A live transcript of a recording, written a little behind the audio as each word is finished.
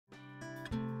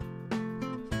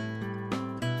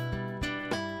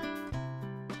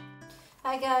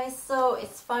Hi guys, so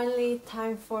it's finally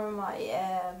time for my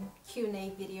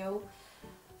Q&A video.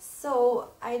 So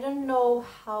I don't know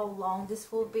how long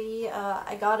this will be.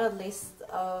 I got a list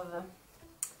of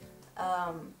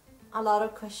a lot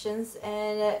of questions,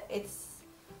 and it's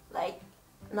like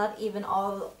not even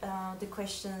all the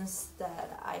questions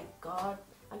that I got.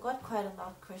 I got quite a lot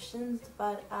of questions,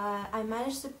 but I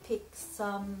managed to pick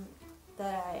some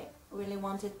that I really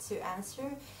wanted to answer,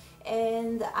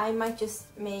 and I might just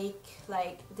make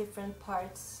like different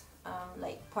parts,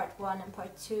 like part 1 and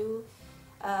part 2.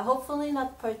 Hopefully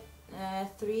not part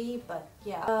 3, but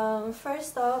yeah.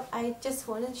 First off, I just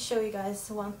wanted to show you guys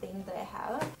one thing that I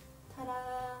have.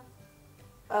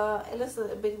 Ta-da! It looks a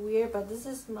little bit weird, but this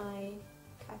is my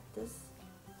cactus,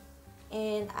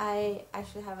 and I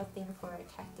actually have a thing for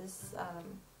cactus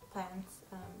plants.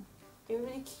 They're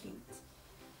really cute,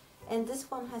 and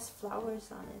this one has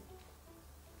flowers on it.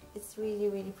 It's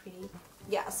really pretty.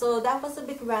 Yeah, so that was a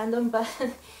bit random, but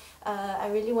I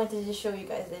really wanted to show you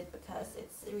guys it because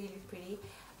it's really pretty.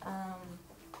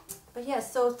 But yeah,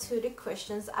 so to the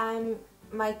questions, I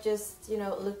might just, you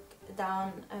know, look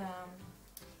down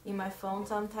in my phone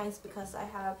sometimes because I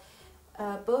have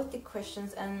both the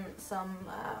questions and some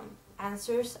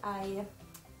answers. I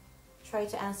try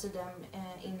to answer them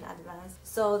in advance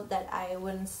so that I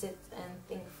wouldn't sit and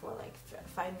think for like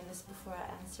 5 minutes before I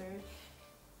answer.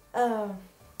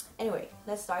 Anyway,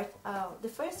 let's start. The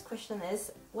first question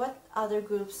is, what other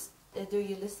groups do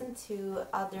you listen to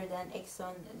other than EXO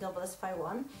and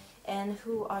SS51, and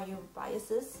who are your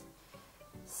biases?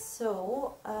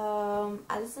 So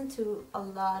I listen to a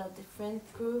lot of different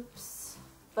groups,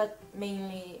 but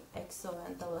mainly EXO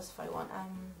and SS51.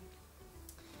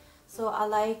 So I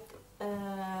like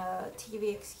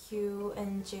TVXQ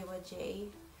and JYJ,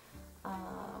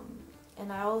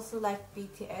 and I also like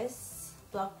BTS,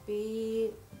 Block B,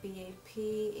 BAP,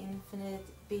 Infinite,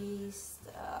 Beast,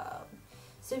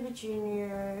 Super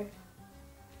Junior,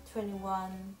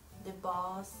 21, The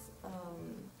Boss,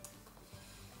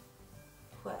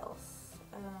 who else?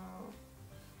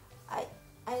 I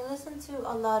listen to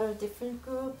a lot of different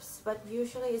groups, but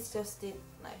usually it's just the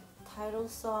like title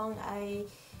song.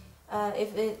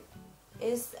 If it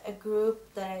is a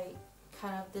group that I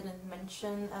kind of didn't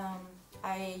mention,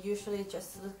 I usually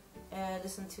just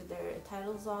listen to their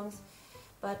title songs.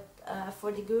 But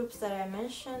for the groups that I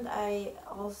mentioned, I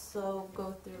also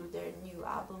go through their new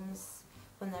albums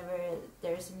whenever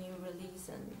there's a new release,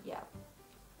 and yeah.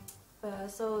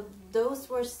 So those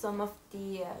were some of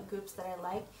the groups that I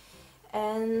like.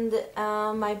 And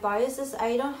my biases,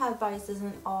 I don't have biases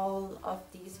in all of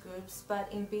these groups, but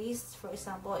in Beast, for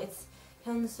example, it's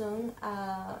Hyunsung,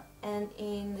 and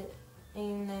in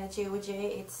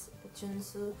JOJ it's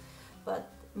Junsu, but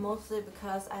mostly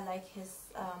because I like his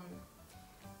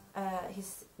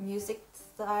music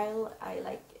style. I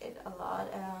like it a lot.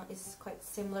 It's quite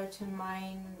similar to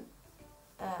mine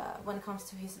when it comes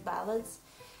to his ballads.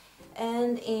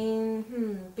 And in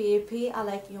BAP I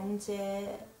like Youngjae,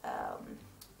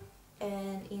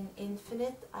 and in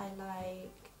Infinite I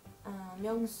like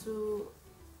Myungsu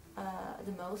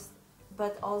the most,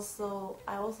 but I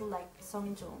also like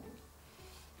Songjong.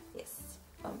 Yes.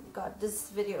 God, this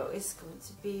video is going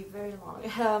to be very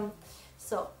long.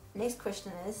 So next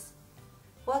question is,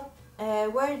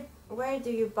 where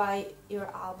do you buy your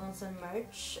albums and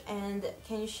merch, and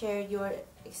can you share your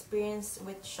experience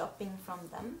with shopping from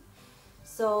them?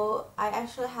 So I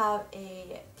actually have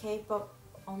a K-pop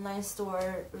online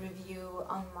store review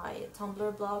on my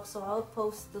Tumblr blog, so I'll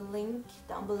post the link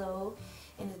down below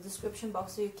in the description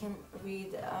box so you can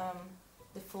read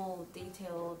the full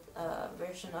detailed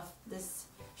version of this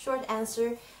short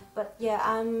answer. But yeah,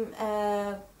 I'm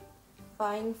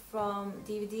buying from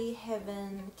DVD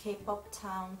Heaven, K-pop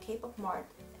Town, K-pop Mart,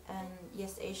 and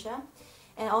Yes Asia,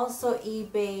 and also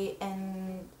eBay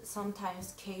and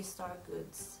sometimes K-Star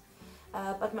Goods.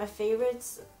 But my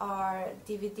favorites are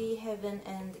DVD Heaven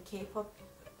and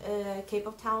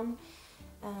K-pop Town.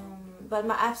 But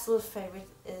my absolute favorite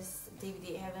is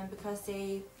DVD Heaven because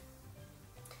they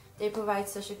provide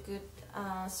such a good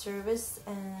service,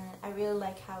 and I really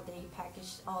like how they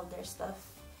package all their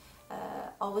stuff,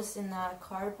 always in a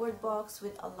cardboard box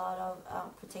with a lot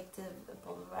of protective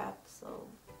bubble wrap. So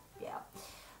yeah,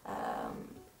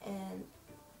 and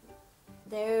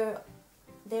they're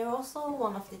also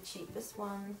one of the cheapest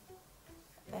one,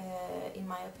 in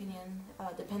my opinion,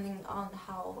 depending on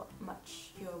how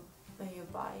much you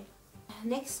buy.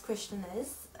 Next question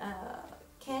is,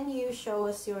 can you show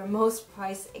us your most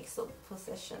prized EXO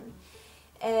possession?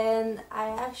 And I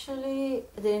actually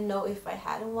didn't know if I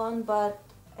had one, but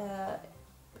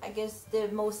I guess the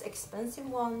most expensive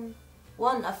one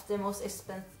one of the most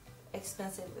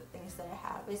expensive things that I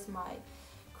have is my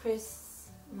Chris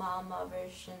Mama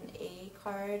version A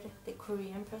card, the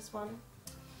Korean press one.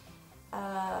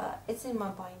 It's in my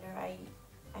binder.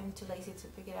 I'm too lazy to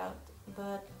pick it out,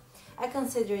 but I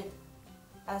consider it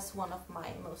as one of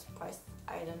my most prized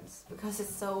items because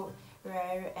it's so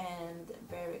rare and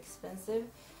very expensive.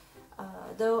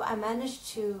 Though I managed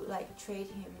to like trade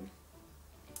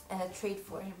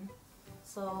for him,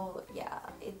 so yeah,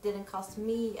 it didn't cost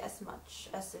me as much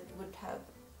as it would have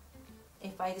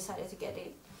if I decided to get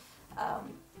it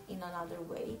in another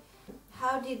way.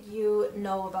 How did you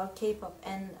know about K-pop,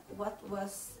 and what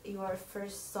was your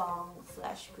first song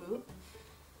 / group?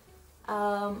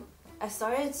 I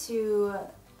started to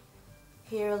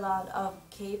hear a lot of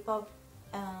K-pop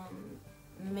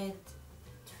mid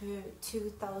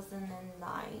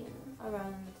 2009,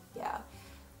 around, yeah.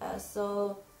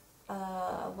 So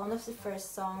one of the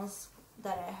first songs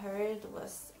that I heard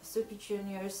was Super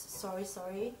Junior's Sorry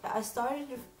Sorry. I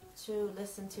started to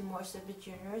listen to more Super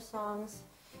Junior songs,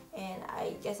 and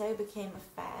I guess I became a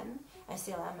fan. I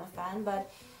still am a fan,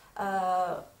 but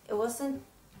it wasn't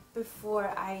before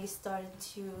I started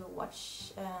to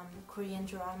watch Korean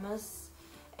dramas,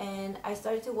 and I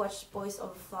started to watch Boys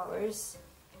Over Flowers,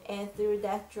 and through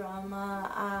that drama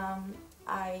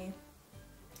I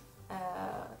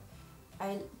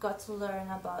got to learn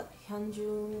about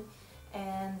Hyunjin,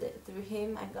 and through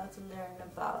him I got to learn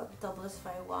about Jessie,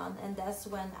 and that's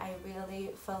when I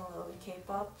really fell in love with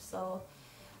K-pop. So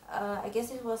I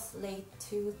guess it was late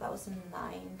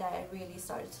 2009 that I really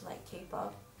started to like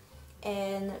K-pop,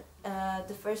 and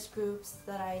the first groups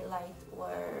that I liked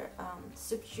were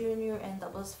Super Junior and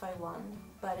Jessie,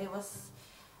 but it was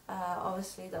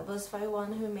obviously Jessie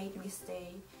who made me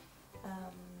stay,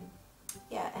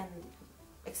 yeah, and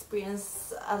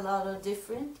experience a lot of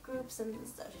different groups and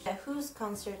such. Whose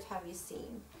concert have you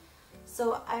seen?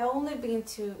 So I only been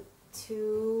to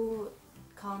 2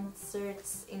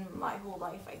 concerts in my whole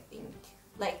life, I think,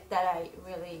 like that I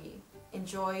really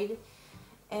enjoyed,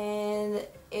 and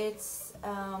it's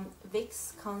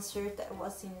Vic's concert that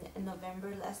was in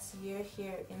November last year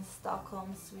here in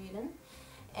Stockholm, Sweden,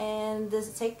 and the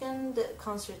second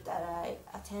concert that I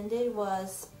attended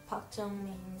was Park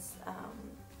Jung-min's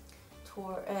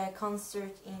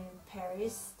concert in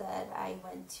Paris that I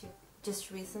went to just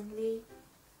recently.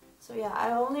 So yeah,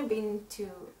 I've only been to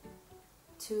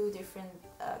 2 different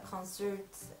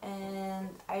concerts, and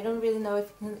I don't really know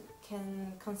if you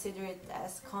can consider it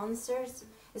as concerts.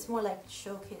 It's more like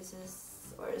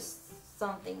showcases or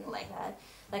something like that,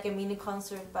 like a mini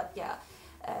concert, but yeah,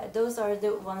 those are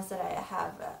the ones that I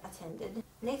have attended.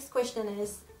 Next question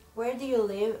is, where do you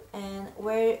live, and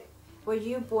were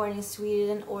you born in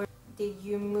Sweden, or did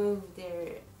you move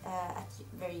there at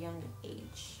a very young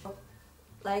age?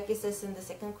 Like it says in the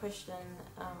second question,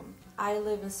 I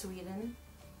live in Sweden.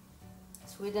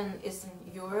 Sweden is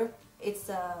in Europe. It's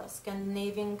a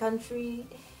Scandinavian country,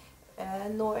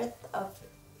 north of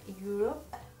Europe.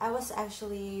 I was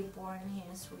actually born here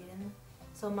in Sweden,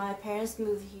 so my parents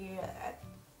moved here at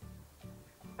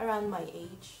around my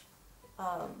age,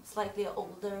 slightly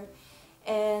older,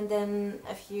 and then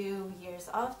a few years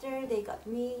after they got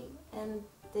me, and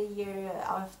the year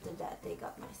after that they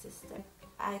got my sister.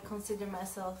 I consider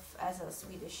myself as a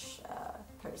Swedish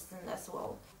person as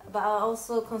well, but I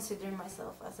also consider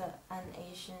myself as an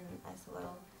Asian as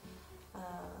well.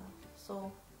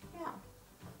 So yeah.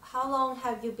 How long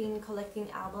have you been collecting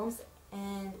albums,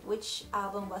 and which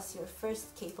album was your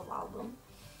first K-pop album?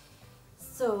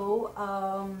 So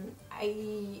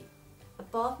I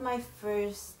bought my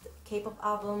first K-pop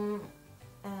album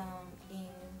in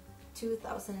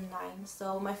 2009.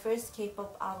 So my first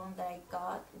K-pop album that I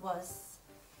got was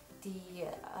the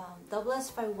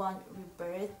Jessie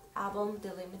Rebirth album,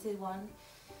 the limited one.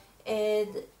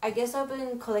 And I guess I've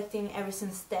been collecting ever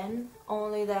since then,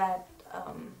 only that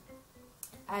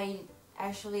I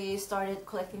actually started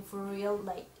collecting for real,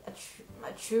 like a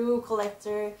true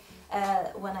collector,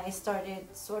 when I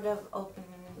started sort of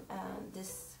opening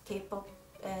this K-pop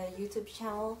YouTube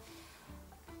channel.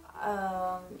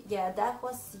 Yeah, that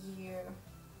was the year,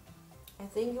 I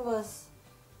think it was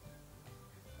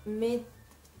mid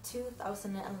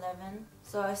 2011.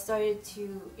 So I started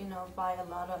to, you know, buy a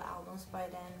lot of albums by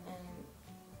then,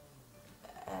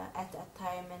 and at that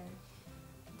time, and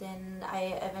then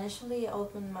I eventually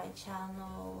opened my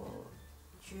channel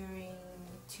during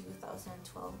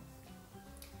 2012.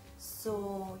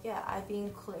 So yeah, I've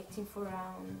been collecting for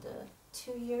around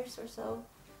 2 years or so,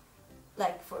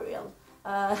 like for real.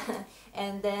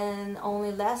 And then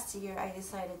only last year I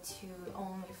decided to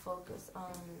only focus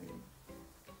on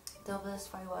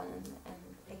WS41 and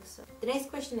EXO. The next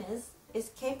question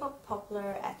is K-pop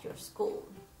popular at your school?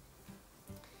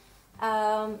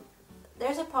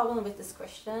 There's a problem with this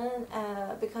question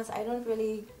because I don't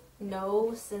really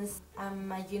know, since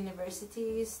I'm a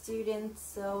university student,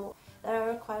 so there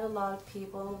are quite a lot of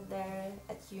people there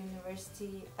at the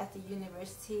university.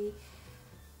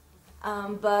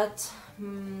 But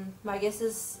my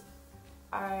guesses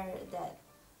are that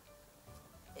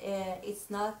it's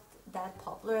not that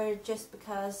popular just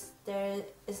because there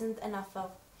isn't enough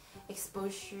of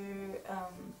exposure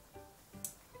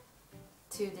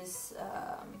to this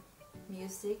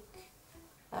music.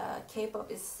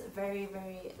 K-pop is very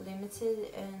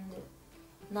limited, and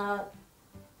not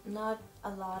a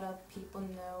lot of people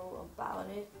know about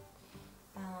it.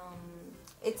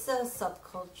 It's a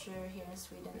subculture here in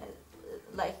Sweden,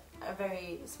 like a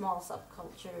very small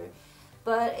subculture,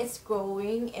 but it's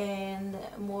growing and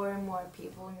more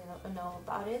people know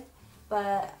about it.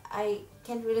 But I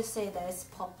can't really say that it's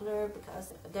popular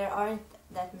because there aren't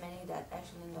that many that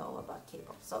actually know about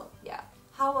K-pop. So yeah.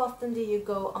 How often do you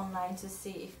go online to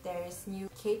see if there is new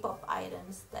K-pop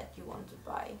items that you want to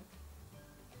buy?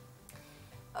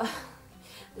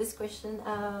 This question,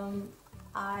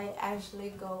 I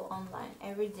actually go online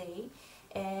every day,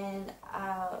 and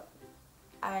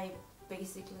I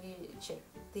basically check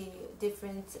the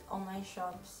different online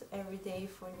shops every day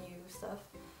for new stuff.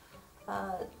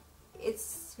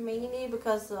 It's mainly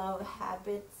because of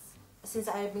habits. Since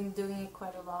I've been doing it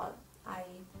quite a lot, I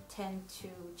tend to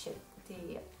check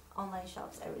the online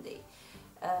shops every day.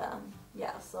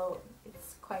 Yeah, so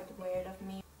it's quite weird of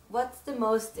me. What's the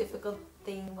most difficult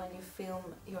thing when you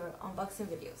film your unboxing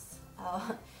videos?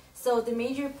 So the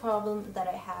major problem that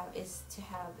I have is to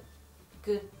have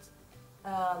good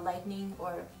lighting,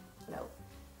 or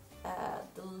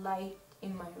the light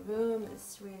in my room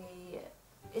is really,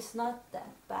 it's not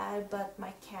that bad, but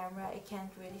my camera, I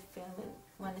can't really film it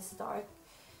when it's dark.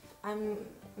 I'm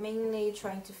mainly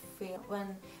trying to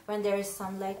film when there is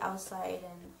sunlight outside,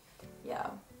 and yeah,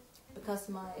 because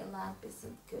my lamp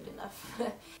isn't good enough.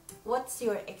 What's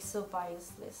your EXO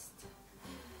bias list?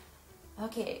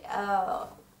 Okay,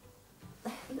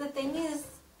 the thing is,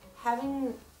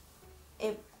 having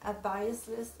a bias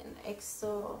list in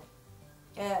EXO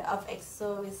of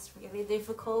EXO is really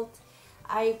difficult.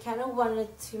 I kind of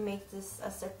wanted to make this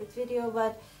a separate video,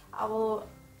 but I will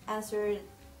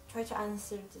try to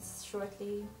answer this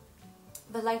shortly.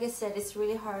 But like I said, it's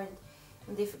really hard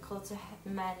and difficult to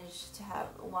manage to have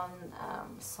one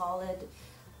solid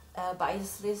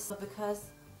bias list, because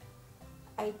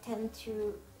I tend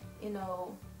to,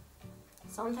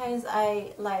 sometimes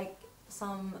I like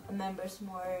some members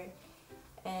more,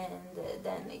 and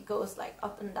then it goes like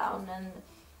up and down, and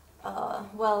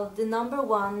well, the number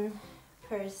one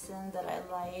person that I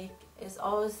like is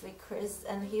obviously Chris,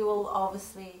 and he will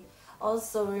obviously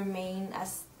also remain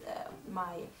as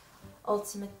my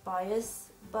ultimate bias.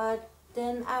 But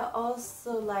then I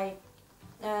also like,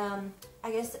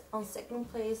 I guess on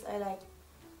second place I like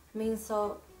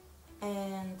Minseok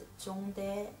and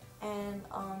Jongdae, and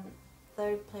on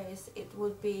third place it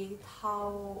would be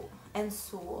Tao and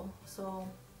Suho. So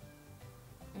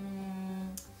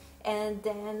and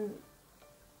then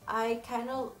I kind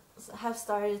of have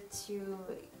started to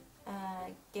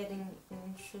getting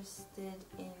interested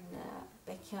in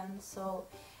Baekhyun, so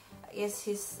I guess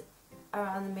he's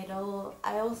around the middle.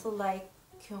 I also like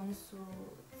Kyungsu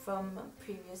from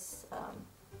previous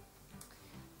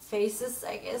phases,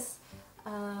 I guess.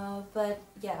 But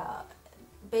yeah,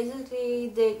 basically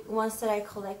the ones that I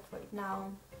collect right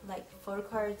now, like photo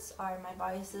cards, are my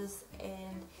biases,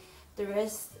 and the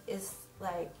rest is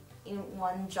like in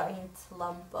one giant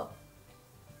lump of,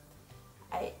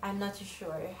 I'm not too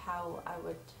sure how I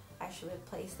would actually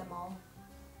place them all.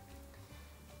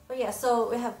 But yeah, so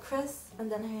we have Chris,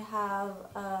 and then we have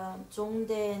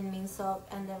Jongdae and Minseok,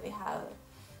 and then we have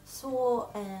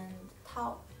Suho and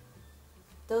Tao.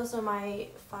 Those are my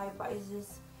 5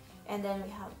 biases, and then we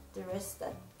have the rest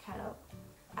that kind of,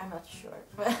 I'm not sure.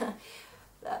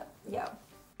 Yeah.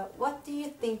 What do you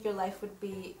think your life would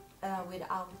be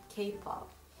without K-pop?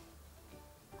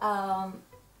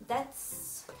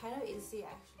 That's kind of easy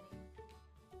actually.